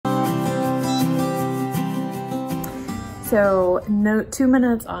So no, 2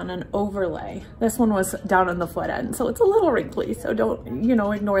 minutes on an overlay. This one was down on the foot end, so it's a little wrinkly, so don't, you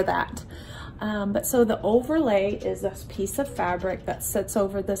know, ignore that. But so the overlay is this piece of fabric that sits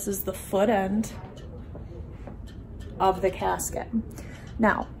over, this is the foot end of the casket.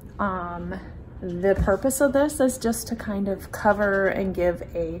 Now, the purpose of this is just to kind of cover and give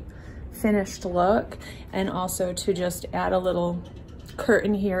a finished look, and also to just add a little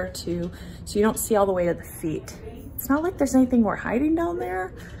curtain here too, so you don't see all the way to the feet. It's not like there's anything we're hiding down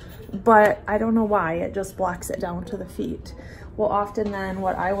there, but I don't know why, it just blocks it down to the feet. Well, often then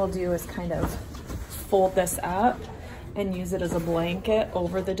what I will do is kind of fold this up and use it as a blanket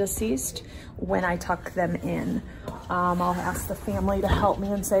over the deceased when I tuck them in. I'll ask the family to help me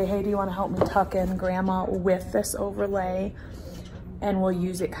and say, hey, do you want to help me tuck in grandma with this overlay? And we'll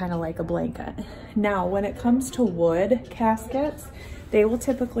use it kind of like a blanket. Now, when it comes to wood caskets, they will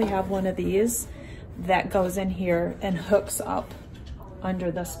typically have one of these that goes in here and hooks up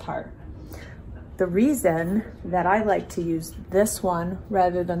under this part. The reason that I like to use this one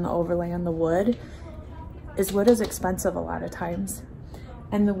rather than the overlay on the wood is wood is expensive a lot of times,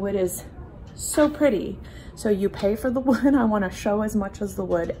 and the wood is so pretty. So you pay for the wood. I want to show as much as the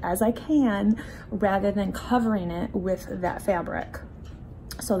wood as I can rather than covering it with that fabric.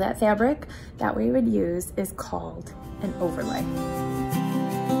 So that fabric that we would use is called an overlay.